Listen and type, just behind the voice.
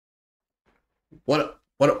What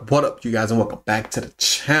up, you guys, and welcome back to the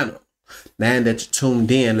channel. Now that you tuned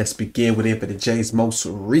in, let's begin with Infinite J's most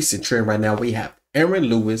recent trend. Right now, we have Aaron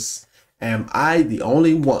Lewis. Am I the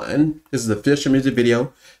only one? This is the official music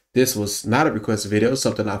video. This was not a requested video,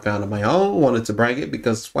 something I found on my own. Wanted to bring it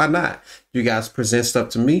because why not? You guys present stuff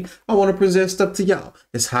to me, I want to present stuff to y'all.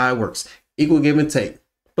 It's how it works. Equal give and take.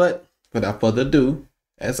 But without further ado,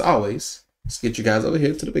 as always, let's get you guys over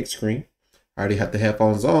here to the big screen. I already have the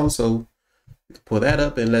headphones on, so pull that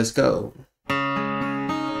up and let's go.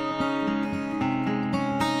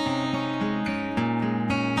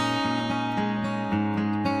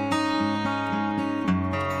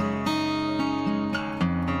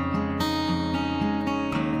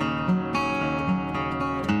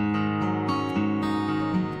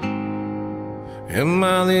 Am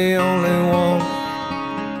I the only one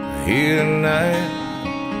here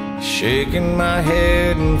tonight, shaking my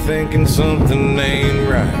head and thinking something ain't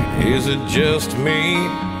right? Is it just me?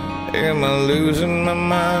 Am I losing my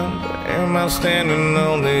mind? Am I standing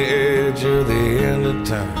on the edge of the end of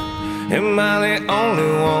time? Am I the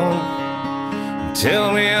only one?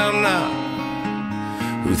 Tell me I'm not.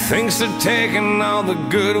 Who thinks of taking all the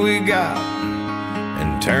good we got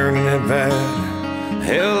and turning it bad?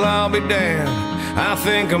 Hell, I'll be damned. I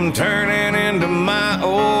think I'm turning into my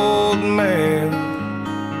old man.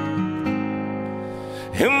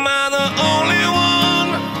 Am I the only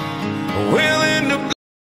one willing to?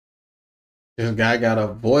 This guy got a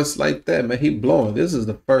voice like that, man. He blowing. This is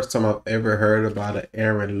the first time I've ever heard about an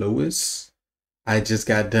Aaron Lewis. I just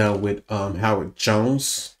got done with Howard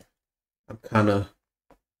Jones. I'm kind of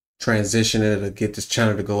transitioning to get this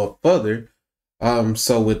channel to go up further.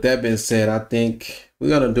 So with that being said, I think we're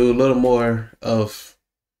gonna do a little more of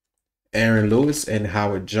Aaron Lewis and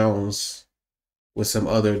Howard Jones with some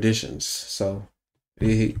other additions. So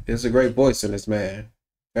there's a great voice in this man.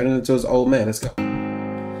 Turning into his old man. Let's go.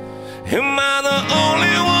 Am I the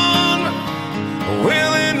only one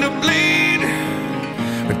willing to bleed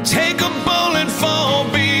or take a bullet for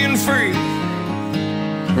being free?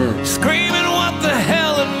 Screaming what the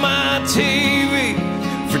hell in my TV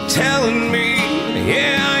for telling me,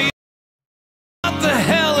 yeah, what the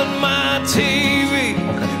hell in my TV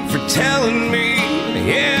for telling me,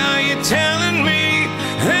 yeah, you're telling me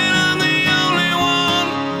that I'm the only one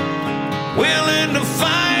willing to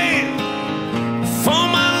fight for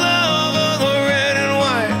my love of the red and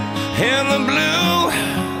white and the blue,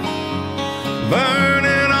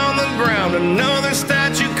 burning on the ground. Another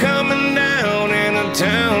statue coming down in a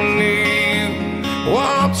town near you,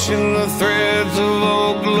 watching the threads of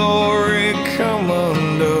old glory come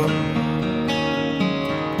undone.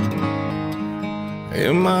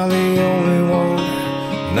 Am I the only one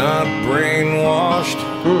not brainwashed,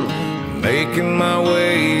 making my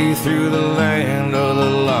way through the land of the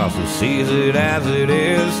lost who sees it as it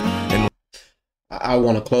is? And I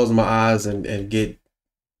want to close my eyes and get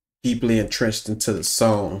deeply entrenched into the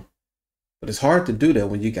song, but it's hard to do that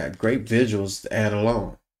when you got great visuals to add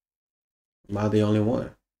along. Am I the only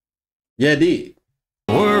one? Yeah, indeed.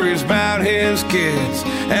 Worries about his kids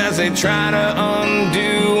as they try to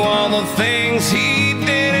undo all the things he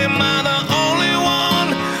did. Am I the only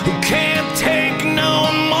one who can't take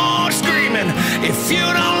no more screaming? If you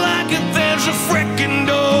don't like it, there's a frickin'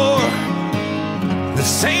 door.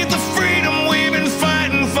 This ain't the freedom we've been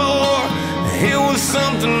fighting for. It was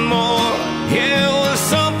something more. Yeah, it was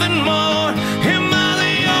something more. Am I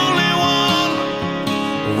the only one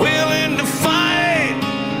willing to fight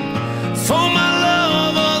for my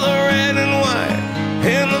love of the red and white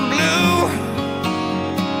and the blue,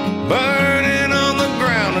 burning on the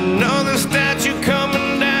ground? Another statue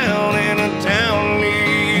coming down in a town near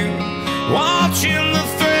you, watching the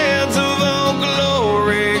threads of old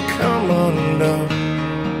glory come undone.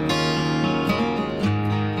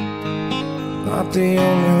 Not the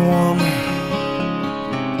only one.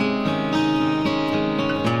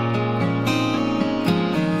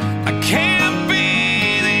 I can't be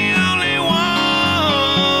the only one.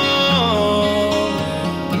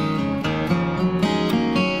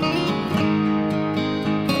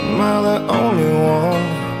 Am I the only one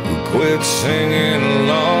who quit singing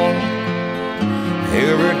along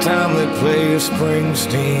every time they play a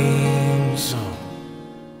Springsteen song?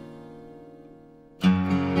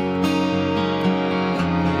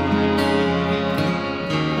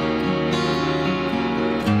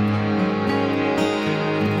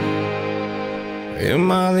 Am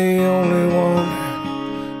I the only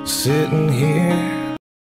one sitting here?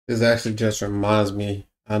 This actually just reminds me,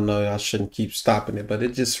 I know I shouldn't keep stopping it, but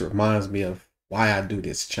it just reminds me of why I do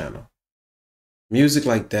this channel. Music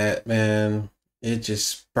like that, man, it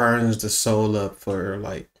just burns the soul up for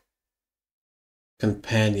like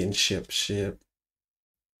companionship ship.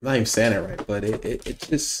 I'm not even saying it right, but it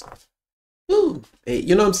just, ooh,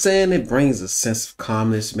 you know what I'm saying? It brings a sense of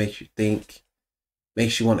calmness, makes you think,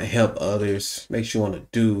 makes you want to help others, makes you want to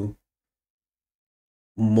do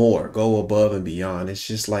more, go above and beyond. It's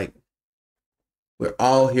just like we're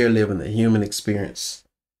all here living the human experience.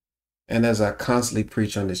 And as I constantly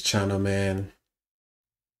preach on this channel, man,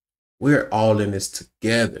 we're all in this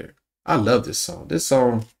together. I love this song. This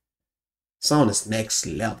song is next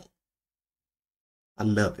level. I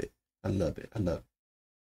love it. I love it. I love it.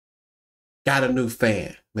 Got a new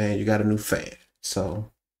fan, man. You got a new fan.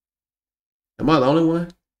 So, am I the only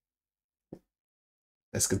one?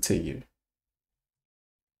 Let's continue.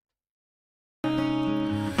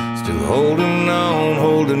 Still holding on,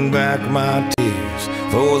 holding back my tears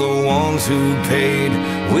for the ones who paid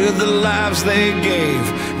with the lives they gave.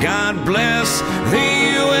 God bless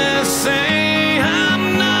the USA.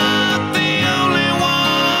 I'm not the only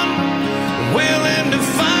one willing to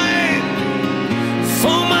fight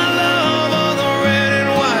for my love of the red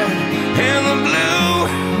and white and the blue.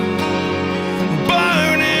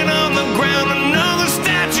 Burning on the ground, another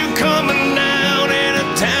statue coming down in a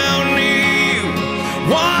town near you.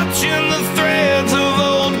 Watching the threads of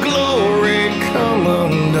old glory come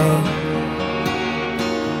undone.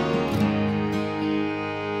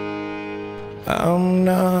 I'm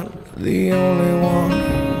not the only one.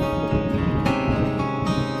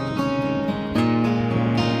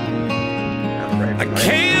 I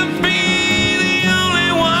can't be the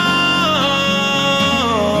only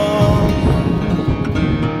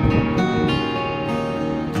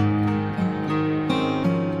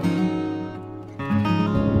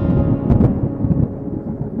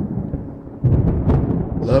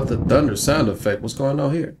one. Love the thunder sound effect. What's going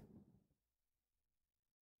on here?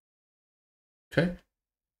 Okay.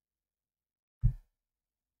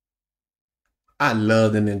 I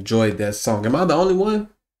loved and enjoyed that song. Am I the only one?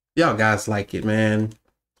 Y'all guys like it, man.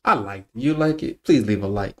 I like it. You like it? Please leave a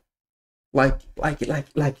like. Like it.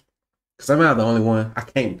 Because I'm not the only one. I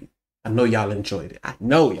can't be. I know y'all enjoyed it. I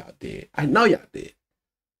know y'all did.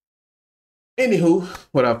 Anywho,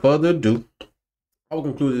 without further ado, I will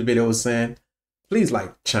conclude this video with saying, please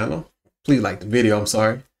like the channel. Please like the video, I'm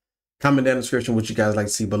sorry. Comment down in the description what you guys like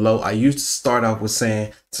to see below. I used to start off with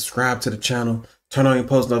saying, subscribe to the channel, turn on your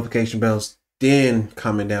post notification bells, then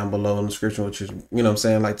comment down below in the description what you know what I'm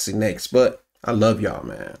saying, like to see next. But I love y'all,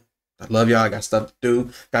 man. I love y'all. I got stuff to do.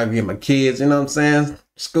 Gotta get my kids, you know what I'm saying,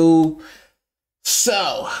 school.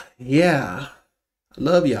 So, yeah, I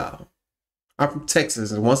love y'all. I'm from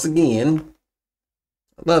Texas, and once again,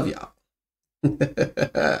 I love y'all.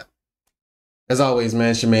 As always,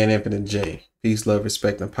 man, it's your man, Infinite J. Peace, love,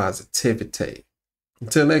 respect, and positivity.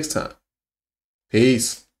 Until next time,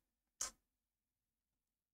 peace.